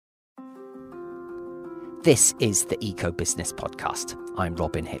This is the Eco Business Podcast. I'm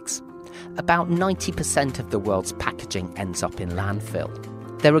Robin Hicks. About 90% of the world's packaging ends up in landfill.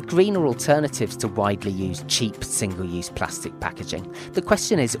 There are greener alternatives to widely used cheap single-use plastic packaging. The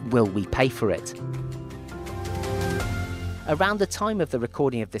question is, will we pay for it? Around the time of the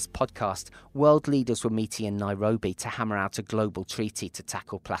recording of this podcast, world leaders were meeting in Nairobi to hammer out a global treaty to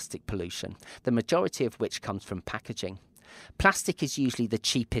tackle plastic pollution, the majority of which comes from packaging. Plastic is usually the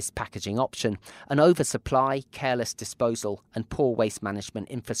cheapest packaging option. An oversupply, careless disposal and poor waste management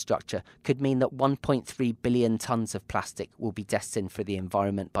infrastructure could mean that 1.3 billion tonnes of plastic will be destined for the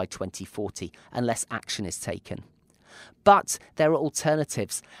environment by 2040 unless action is taken. But there are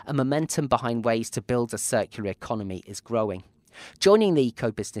alternatives, and momentum behind ways to build a circular economy is growing. Joining the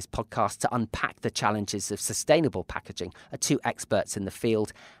Eco Business Podcast to unpack the challenges of sustainable packaging are two experts in the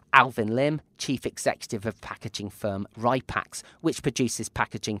field. Alvin Lim, Chief Executive of packaging firm Ripax, which produces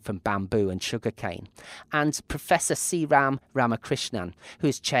packaging from bamboo and sugarcane, and Professor C-Ram Ramakrishnan, who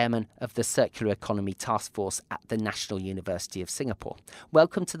is Chairman of the Circular Economy Task Force at the National University of Singapore.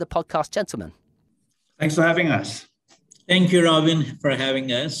 Welcome to the podcast, gentlemen. Thanks for having us. Thank you, Robin, for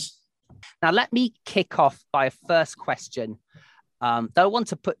having us. Now, let me kick off by a first question that I want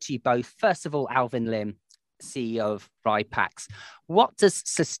to put to you both. First of all, Alvin Lim, CEO of Ripax. What does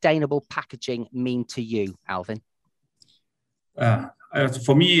sustainable packaging mean to you, Alvin?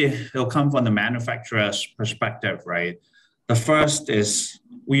 For me, it'll come from the manufacturer's perspective, right? The first is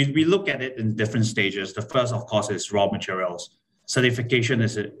we look at it in different stages. The first, of course, is raw materials. Certification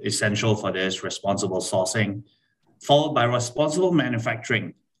is essential for this, responsible sourcing, followed by responsible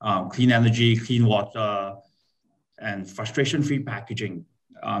manufacturing, clean energy, clean water, and frustration-free packaging,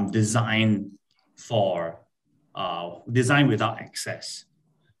 designed without excess.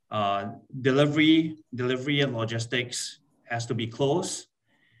 Delivery and logistics has to be close,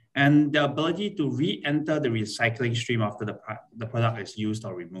 and the ability to re-enter the recycling stream after the product is used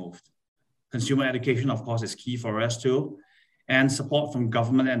or removed. Consumer education, of course, is key for us too, and support from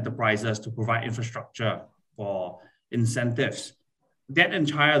government enterprises to provide infrastructure for incentives. That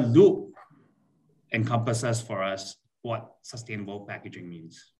entire loop encompasses for us what sustainable packaging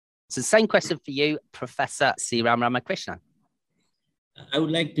means. So same question for you, Professor C-Ram Ramakrishnan. I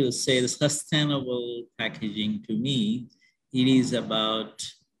would like to say the sustainable packaging, to me, it is about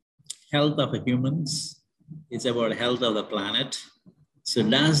health of humans. It's about health of the planet. So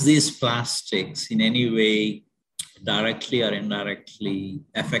does these plastics in any way directly or indirectly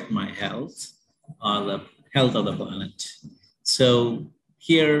affect my health or the health of the planet? So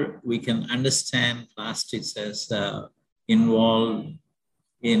here we can understand plastics as involved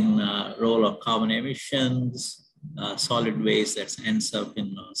in role of carbon emissions, solid waste that ends up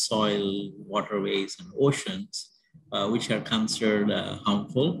in soil, waterways, and oceans, which are considered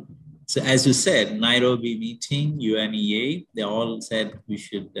harmful. So as you said, Nairobi meeting, UNEA, they all said we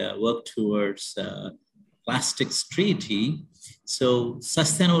should work towards plastics treaty. So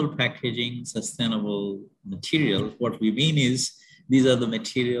sustainable packaging, sustainable material, what we mean is these are the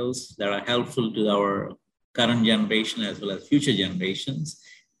materials that are helpful to our current generation as well as future generations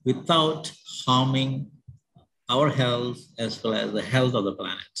without harming our health as well as the health of the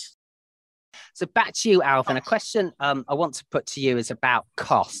planet. So back to you, Alvin. A question I want to put to you is about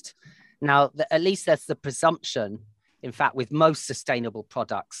cost. Now, at least there's the presumption, in fact, with most sustainable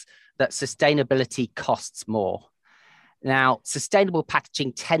products, that sustainability costs more. Now, sustainable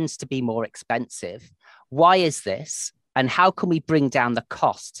packaging tends to be more expensive. Why is this? And how can we bring down the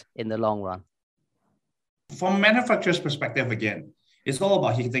cost in the long run? From a manufacturer's perspective, again, it's all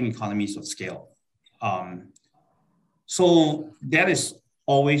about hitting economies of scale. So that is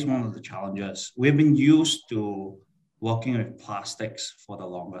always one of the challenges. We've been used to working with plastics for the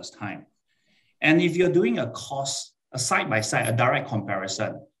longest time. And if you're doing a side-by-side, a direct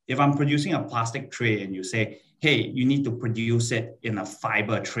comparison, if I'm producing a plastic tray and you say, hey, you need to produce it in a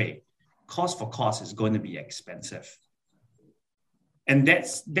fiber tray, cost for cost is going to be expensive. And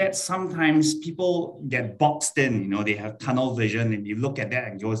that's sometimes people get boxed in, they have tunnel vision, and you look at that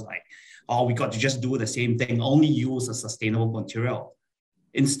and goes like, oh, we got to just do the same thing, only use a sustainable material.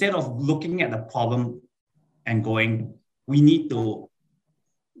 Instead of looking at the problem and going, we need to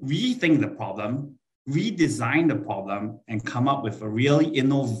rethink the problem, redesign the problem, and come up with a really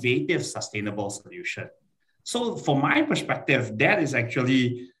innovative, sustainable solution. So from my perspective, that is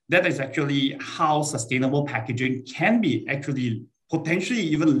actually how sustainable packaging can be actually potentially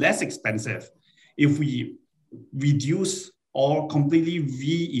even less expensive if we reduce or completely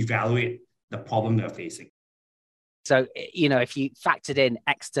re-evaluate the problem they're facing. So, if you factored in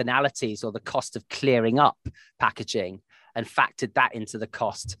externalities or the cost of clearing up packaging, and factored that into the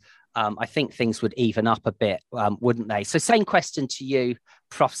cost, I think things would even up a bit, wouldn't they? So same question to you,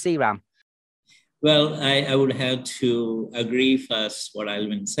 Prof. Sriram. Well, I would have to agree first what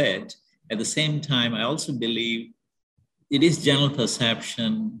Alvin said. At the same time, I also believe it is general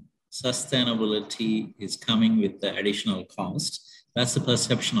perception sustainability is coming with the additional cost. That's the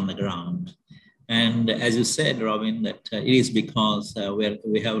perception on the ground. And as you said, Robin, that it is because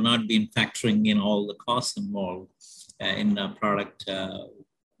we have not been factoring in all the costs involved in product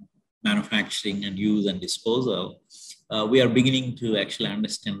manufacturing and use and disposal. We are beginning to actually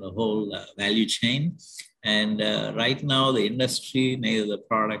understand the whole value chain. And right now, the industry, neither the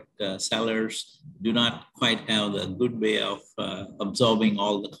product sellers do not quite have the good way of absorbing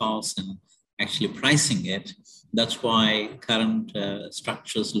all the costs and actually pricing it. That's why current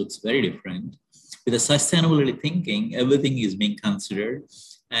structures looks very different. With the sustainability thinking, everything is being considered.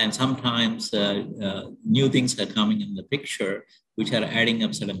 And sometimes new things are coming in the picture, which are adding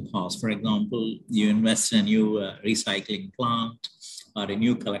up certain costs. For example, you invest in a new recycling plant or a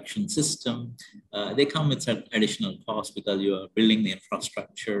new collection system. They come with certain additional costs because you are building the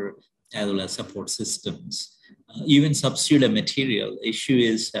infrastructure as well as support systems. Even substitute material. The issue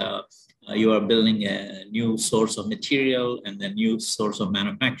is you are building a new source of material and then new source of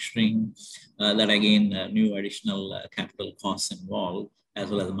manufacturing. That again, new additional capital costs involved, as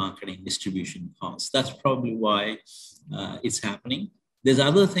well as marketing distribution costs. That's probably why it's happening. This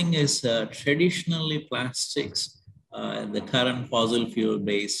other thing is traditionally plastics, the current fossil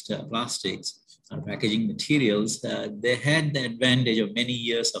fuel-based plastics or packaging materials, they had the advantage of many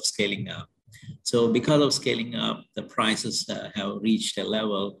years of scaling up. So because of scaling up, the prices have reached a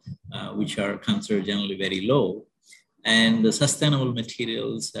level which are considered generally very low. And the sustainable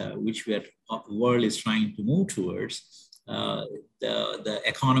materials, which the world is trying to move towards, the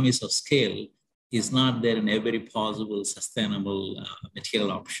economies of scale is not there in every possible sustainable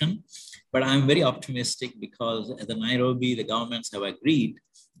material option. But I'm very optimistic because at the Nairobi, the governments have agreed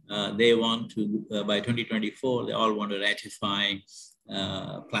they want to, by 2024, they all want to ratify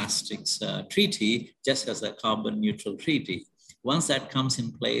plastics treaty just as a carbon neutral treaty. Once that comes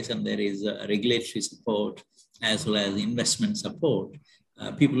in place and there is regulatory support as well as investment support,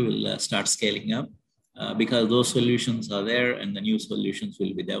 people will start scaling up because those solutions are there and the new solutions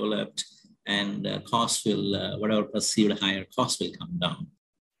will be developed and costs will, whatever perceived higher costs will come down.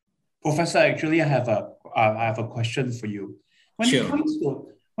 Professor, actually, I have a question for you. When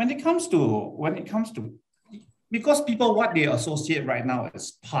it comes to, because people, what they associate right now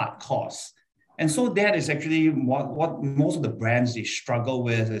is part cost. And so that is actually what most of the brands they struggle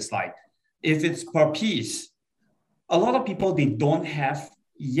with is like, if it's per piece, a lot of people, they don't have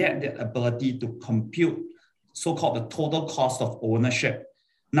yet the ability to compute so-called the total cost of ownership.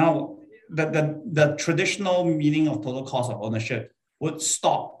 Now, the traditional meaning of total cost of ownership would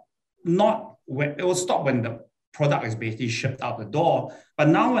stop, it will stop when the product is basically shipped out the door. But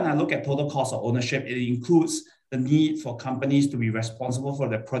now when I look at total cost of ownership, it includes the need for companies to be responsible for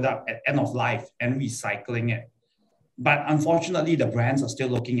the product at end of life and recycling it. But unfortunately, the brands are still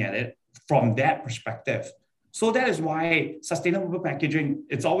looking at it from that perspective. So that is why sustainable packaging,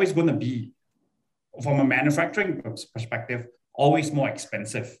 it's always going to be, from a manufacturing perspective, always more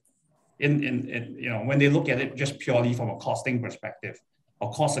expensive. When they look at it just purely from a costing perspective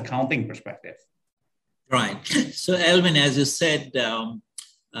or cost accounting perspective. Right. So, Alvin, as you said,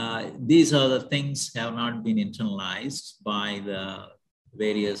 these are the things have not been internalized by the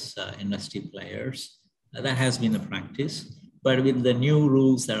various industry players. That has been the practice. But with the new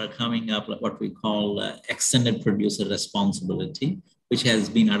rules that are coming up, like what we call extended producer responsibility, which has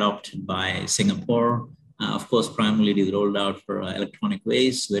been adopted by Singapore. Of course, primarily it is rolled out for electronic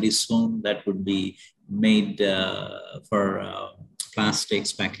waste. Very soon that would be made for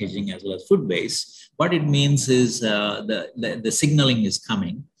plastics, packaging, as well as food waste. What it means is the signaling is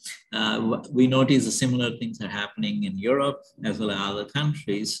coming. We notice the similar things are happening in Europe as well as other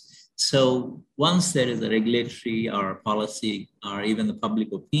countries. So once there is a regulatory or policy or even the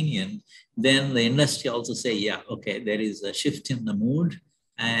public opinion, then the industry also say, yeah, okay, there is a shift in the mood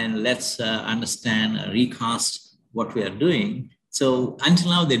and let's understand, recast what we are doing. So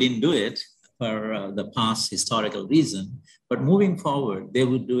until now, they didn't do it for the past historical reason, but moving forward, they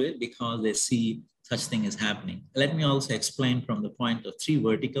would do it because they see such thing is happening. Let me also explain from the point of three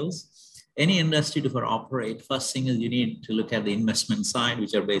verticals. Any industry to operate, first thing is you need to look at the investment side,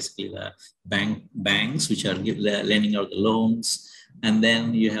 which are basically the banks, which are lending out the loans. And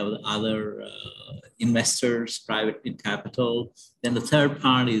then you have the other investors, private capital. Then the third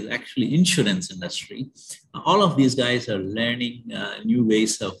part is actually insurance industry. All of these guys are learning new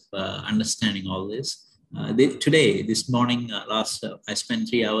ways of understanding all this. This morning, I spent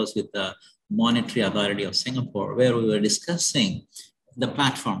 3 hours with the Monetary Authority of Singapore, where we were discussing the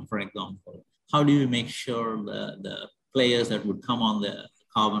platform, for example. How do you make sure the players that would come on the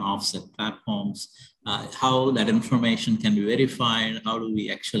carbon offset platforms, how that information can be verified? How do we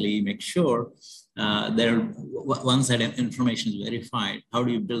actually make sure once that information is verified, how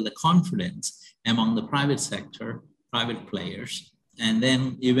do you build the confidence among the private sector, private players, and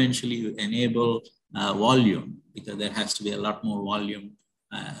then eventually you enable volume, because there has to be a lot more volume,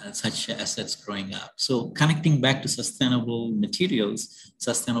 such assets growing up. So connecting back to sustainable materials,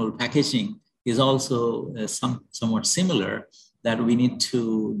 sustainable packaging is also somewhat similar, that we need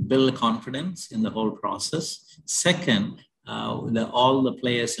to build confidence in the whole process. Second, all the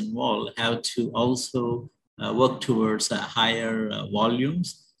players involved have to also work towards higher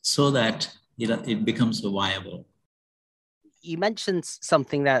volumes so that it becomes viable. You mentioned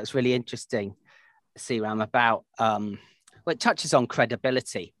something that's really interesting, Sriram, about it touches on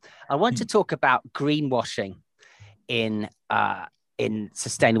credibility. I want to talk about greenwashing in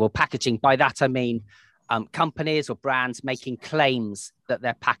sustainable packaging. By that I mean companies or brands making claims that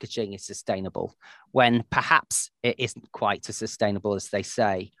their packaging is sustainable when perhaps it isn't quite as sustainable as they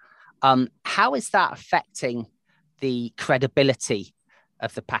say. How is that affecting the credibility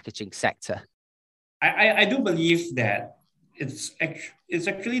of the packaging sector? I do believe that it's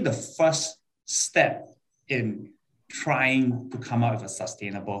actually the first step in trying to come up with a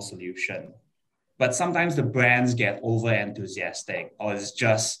sustainable solution. But sometimes the brands get over enthusiastic, or it's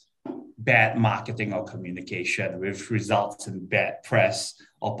just bad marketing or communication, which results in bad press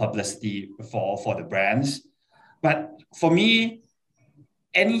or publicity for the brands. But for me,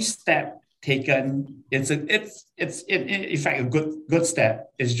 any step taken, it's in fact a good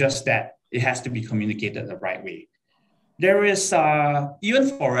step. It's just that it has to be communicated the right way. There is, even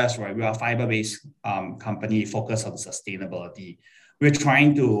for us, right, we are a fiber-based company focused on sustainability. We're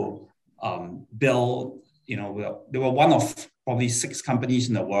trying to build, they were one of probably 6 companies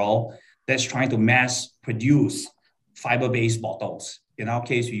in the world that's trying to mass produce fiber-based bottles. In our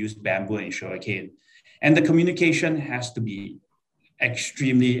case, we use bamboo and sugarcane. And the communication has to be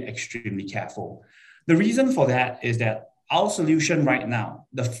extremely, extremely careful. The reason for that is that our solution right now,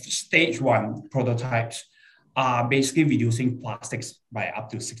 the stage 1 prototypes, are basically reducing plastics by up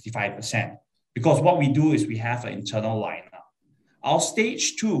to 65%. Because what we do is we have an internal liner. Our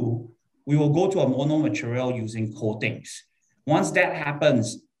stage 2, we will go to a mono material using coatings. Once that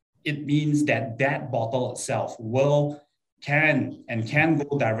happens, it means that bottle itself can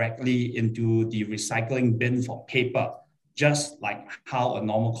go directly into the recycling bin for paper, just like how a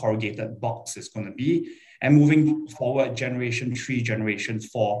normal corrugated box is going to be. And moving forward, generation 3, generation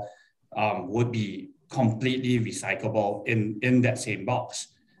 4 would be completely recyclable in that same box.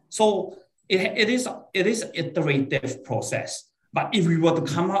 So it is an iterative process. But if we were to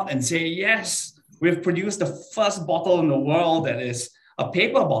come out and say, yes, we've produced the first bottle in the world that is a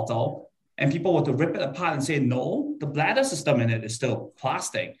paper bottle, and people were to rip it apart and say, no, the bladder system in it is still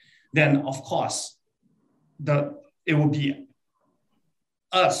plastic, then of course, it will be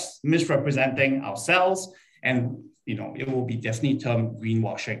us misrepresenting ourselves, and it will be definitely termed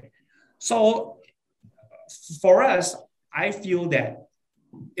greenwashing. So for us, I feel that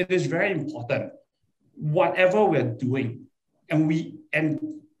it is very important, whatever we're doing,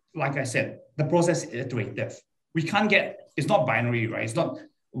 and like I said, the process is iterative. It's not binary, right? It's not,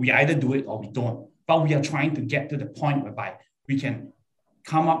 we either do it or we don't, but we are trying to get to the point whereby we can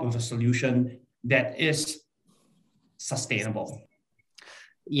come up with a solution that is sustainable.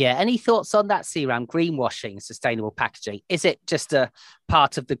 Yeah. Any thoughts on that, Sriram? Greenwashing, sustainable packaging. Is it just a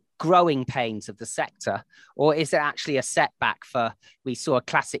part of the growing pains of the sector, or is it actually a setback we saw a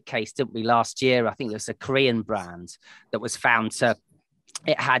classic case, didn't we, last year? I think it was a Korean brand that was found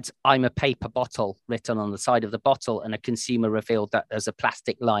it had "I'm a paper bottle" written on the side of the bottle, and a consumer revealed that there's a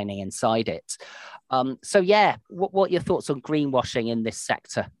plastic lining inside it. So yeah, what are your thoughts on greenwashing in this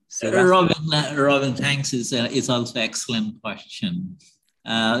sector? Robin, thanks. It's also an excellent question.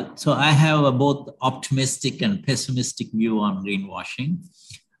 So I have a both optimistic and pessimistic view on greenwashing.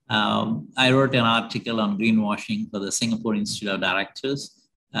 I wrote an article on greenwashing for the Singapore Institute of Directors,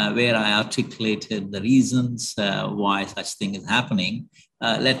 where I articulated the reasons why such thing is happening.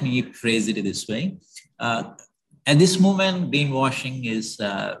 Let me phrase it this way. At this moment, greenwashing is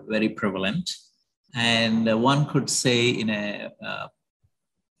very prevalent. And one could say in a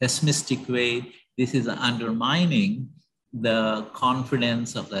pessimistic way, this is undermining the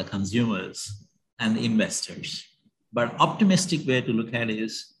confidence of the consumers and the investors. But optimistic way to look at it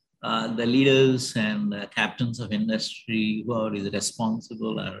is the leaders and the captains of industry who are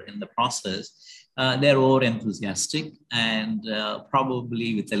responsible or in the process they're over enthusiastic and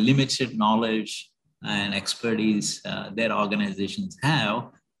probably with the limited knowledge and expertise their organizations have,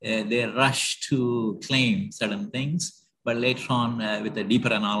 they rush to claim certain things, but later on with a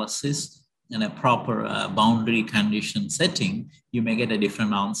deeper analysis and a proper boundary condition setting, you may get a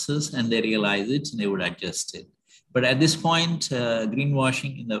different answers and they realize it and they would adjust it. But at this point,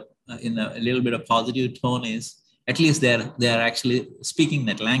 greenwashing in a little bit of positive tone is, at least they're actually speaking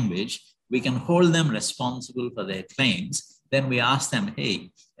that language. We can hold them responsible for their claims. Then we ask them,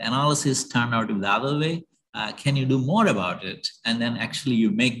 hey, the analysis turned out the other way. Can you do more about it? And then actually you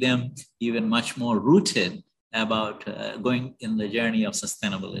make them even much more rooted about going in the journey of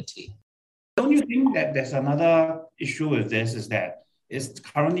sustainability. Don't you think that there's another issue with this is that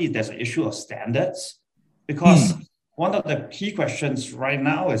currently there's an issue of standards? Because one of the key questions right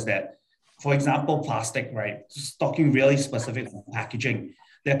now is that, for example, plastic, right? Just talking really specific on packaging.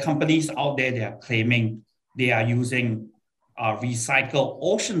 There are companies out there that are claiming they are using recycled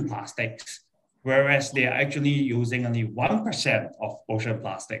ocean plastics, whereas they are actually using only 1% of ocean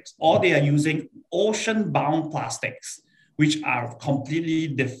plastics, or they are using ocean-bound plastics, which are completely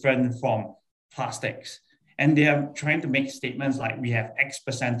different from plastics. And they are trying to make statements like we have X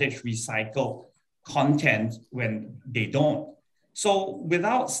percentage recycled content when they don't. So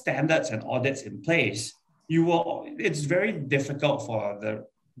without standards and audits in place, it's very difficult for the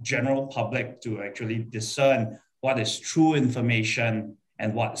general public to actually discern what is true information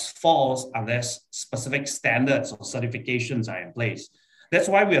and what's false unless specific standards or certifications are in place. That's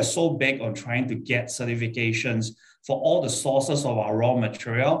why we are so big on trying to get certifications for all the sources of our raw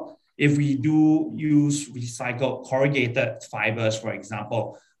material. If we do use recycled corrugated fibers, for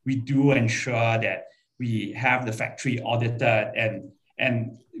example, we do ensure that we have the factory audited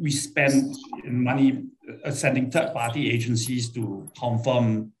and we spend money sending third-party agencies to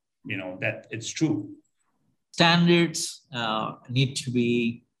confirm, that it's true. Standards need to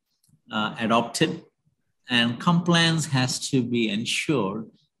be adopted, and compliance has to be ensured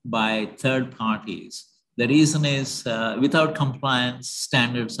by third parties. The reason is without compliance,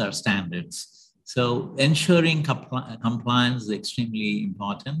 standards are standards. So ensuring compliance is extremely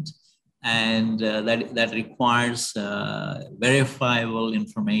important, and that requires verifiable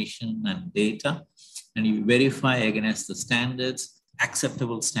information and data, and you verify against the standards,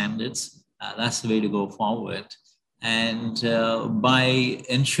 acceptable standards. That's the way to go forward. And by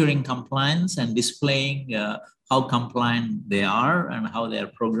ensuring compliance and displaying how compliant they are and how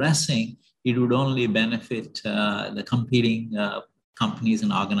they're progressing, it would only benefit the competing companies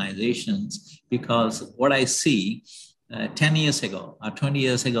and organizations. Because what I see 10 years ago or 20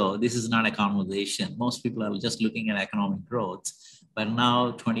 years ago, this is not a conversation. Most people are just looking at economic growth. But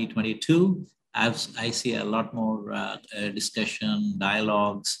now 2022, I see a lot more discussion,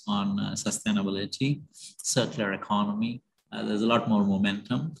 dialogues on sustainability, circular economy. There's a lot more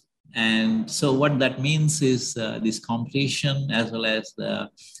momentum. And so what that means is this competition as well as the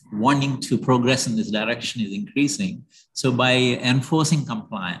wanting to progress in this direction is increasing. So by enforcing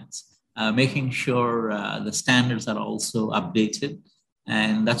compliance, making sure the standards are also updated.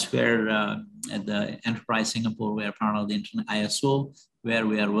 And that's where at the Enterprise Singapore, we are part of the ISO, where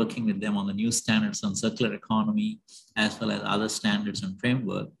we are working with them on the new standards on circular economy, as well as other standards and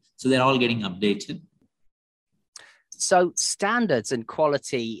framework. So they're all getting updated. So standards and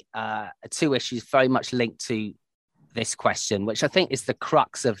quality are two issues very much linked to this question, which I think is the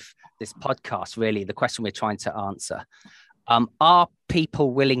crux of this podcast, really, the question we're trying to answer. Are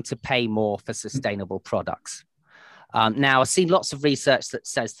people willing to pay more for sustainable products? Now, I've seen lots of research that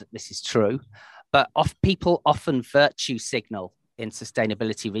says that this is true, but people often virtue signal in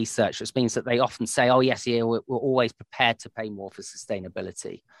sustainability research, which means that they often say, oh, yes, yeah, we're always prepared to pay more for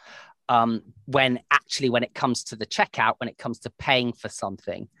sustainability. When it comes to the checkout, when it comes to paying for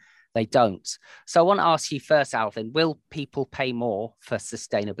something, they don't. So I want to ask you first, Alvin, will people pay more for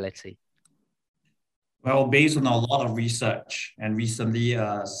sustainability? Well, based on a lot of research and recently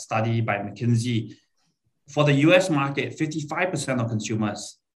a study by McKinsey, for the US market, 55% of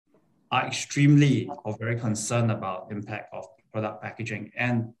consumers are extremely or very concerned about impact of product packaging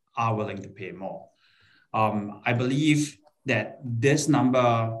and are willing to pay more. I believe that this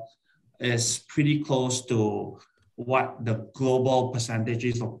number is pretty close to what the global percentage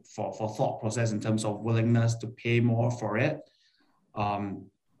is for thought process in terms of willingness to pay more for it.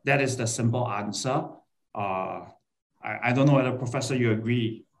 That is the simple answer. I don't know whether, Professor, you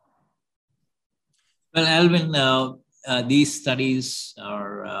agree. Well, Alvin, these studies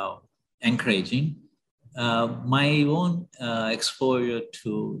are encouraging. My own exposure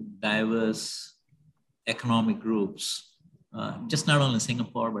to diverse economic groups just not only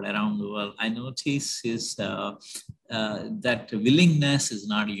Singapore, but around the world, I notice is that willingness is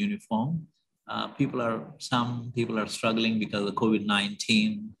not uniform. Some people are struggling because of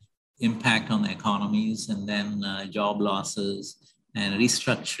COVID-19 impact on the economies, and then job losses and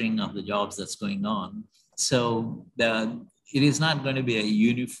restructuring of the jobs that's going on. So it is not going to be a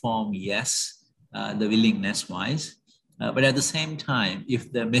uniform yes, the willingness wise. But at the same time,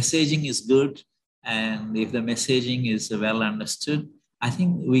 if the messaging is good and if the messaging is well understood, I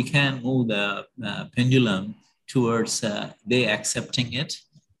think we can move the pendulum towards they accepting it.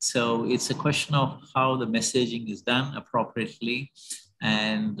 So it's a question of how the messaging is done appropriately,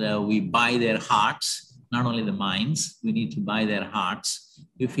 and we buy their hearts, not only the minds. We need to buy their hearts.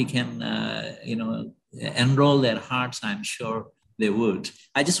 If we can, enroll their hearts, I'm sure they would.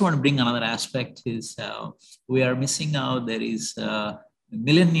 I just want to bring another aspect is we are missing out. There is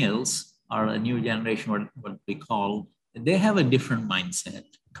millennials, or a new generation, what we call, they have a different mindset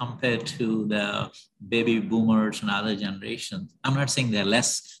compared to the baby boomers and other generations. I'm not saying they're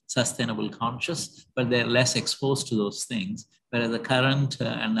less sustainable conscious, but they're less exposed to those things. Whereas the current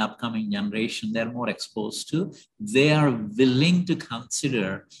and upcoming generation, they're more exposed to. They are willing to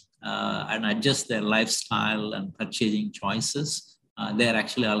consider and adjust their lifestyle and purchasing choices. They're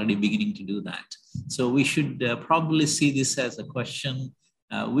actually already beginning to do that. So we should probably see this as a question,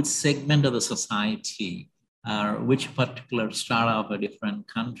 which segment of the society, which particular strata of different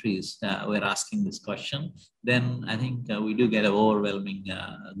countries we're asking this question, then I think we do get an overwhelming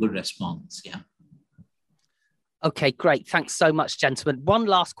good response. Yeah. Okay, great. Thanks so much, gentlemen. One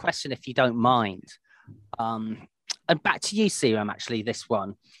last question, if you don't mind. And back to you, Sriram, actually, this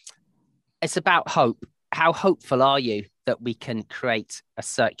one. It's about hope. How hopeful are you that we can create a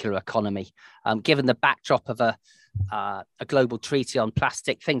circular economy? Given the backdrop of a global treaty on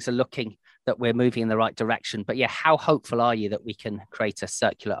plastic, things are looking that we're moving in the right direction. But yeah, how hopeful are you that we can create a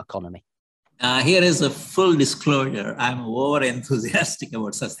circular economy? Here is a full disclosure. I'm over enthusiastic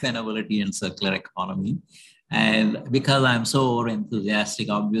about sustainability and circular economy. And because I'm so over enthusiastic,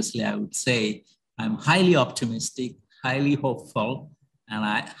 obviously, I would say I'm highly optimistic, highly hopeful, and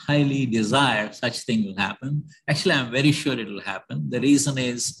I highly desire such thing will happen. Actually, I'm very sure it will happen. The reason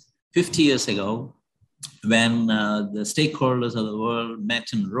is 50 years ago, when the stakeholders of the world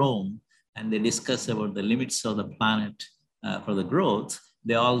met in Rome and they discussed about the limits of the planet for the growth,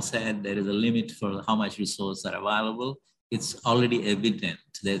 they all said there is a limit for how much resources are available. It's already evident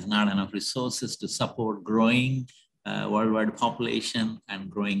there's not enough resources to support growing worldwide population and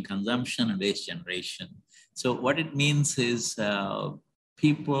growing consumption and waste generation. So what it means is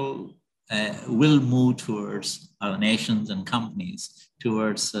people will move towards nations and companies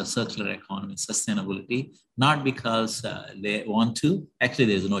towards circular economy, sustainability, not because they want to. Actually,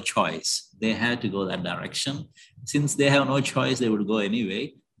 there's no choice. They have to go that direction. Since they have no choice, they would go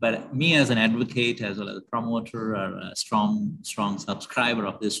anyway. But me as an advocate, as well as a promoter or a strong subscriber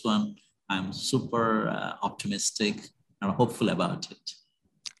of this one, I'm super optimistic and hopeful about it.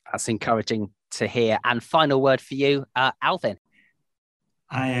 That's encouraging to hear. And final word for you, Alvin.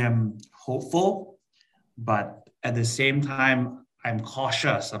 I am hopeful, but at the same time, I'm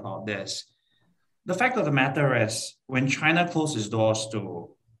cautious about this. The fact of the matter is, when China closed its doors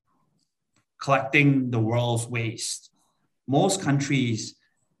to collecting the world's waste, most countries,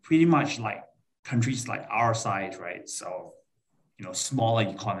 pretty much like countries like our size, right? So, smaller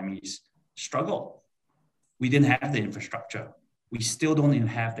economies struggle. We didn't have the infrastructure. We still don't even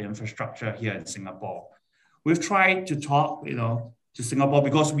have the infrastructure here in Singapore. We've tried to talk, to Singapore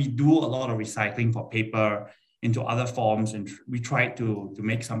because we do a lot of recycling for paper into other forms, and we tried to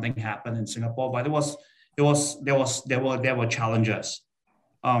make something happen in Singapore. But there were challenges.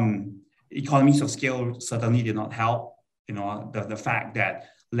 Economies of scale certainly did not help. The fact that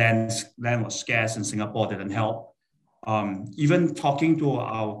land was scarce in Singapore didn't help. Even talking to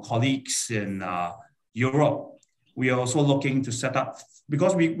our colleagues in Europe, we are also looking to set up,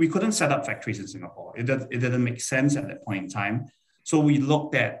 because we couldn't set up factories in Singapore. It didn't make sense at that point in time. So we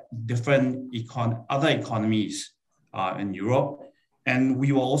looked at different other economies in Europe, and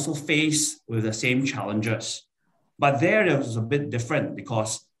we were also faced with the same challenges. But there it was a bit different,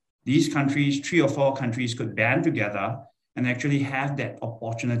 because these countries, 3 or 4 countries, could band together and actually have that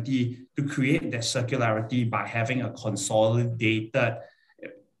opportunity to create that circularity by having a consolidated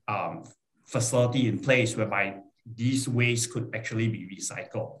facility in place whereby these wastes could actually be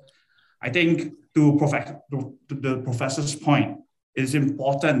recycled. I think to the professor's point, it is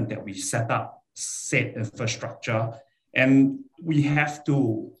important that we set up said infrastructure, and we have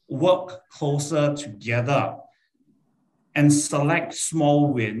to work closer together and select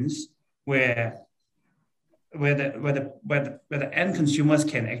small wins where where the end consumers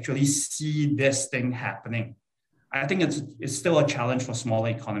can actually see this thing happening. I think it's still a challenge for smaller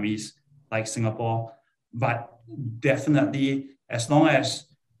economies like Singapore, but definitely as long as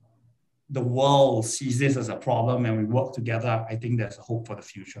the world sees this as a problem and we work together, I think there's a hope for the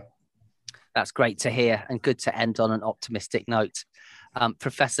future. That's great to hear and good to end on an optimistic note.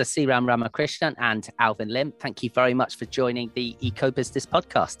 Professor Sriram Ramakrishnan and Alvin Lim, thank you very much for joining the Ecobusiness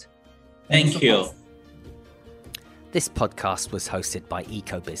podcast. Thank you. This podcast was hosted by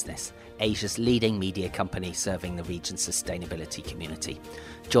Ecobusiness, Asia's leading media company serving the region's sustainability community.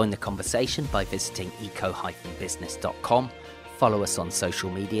 Join the conversation by visiting eco-business.com, follow us on social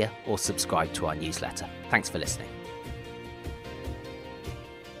media, or subscribe to our newsletter. Thanks for listening.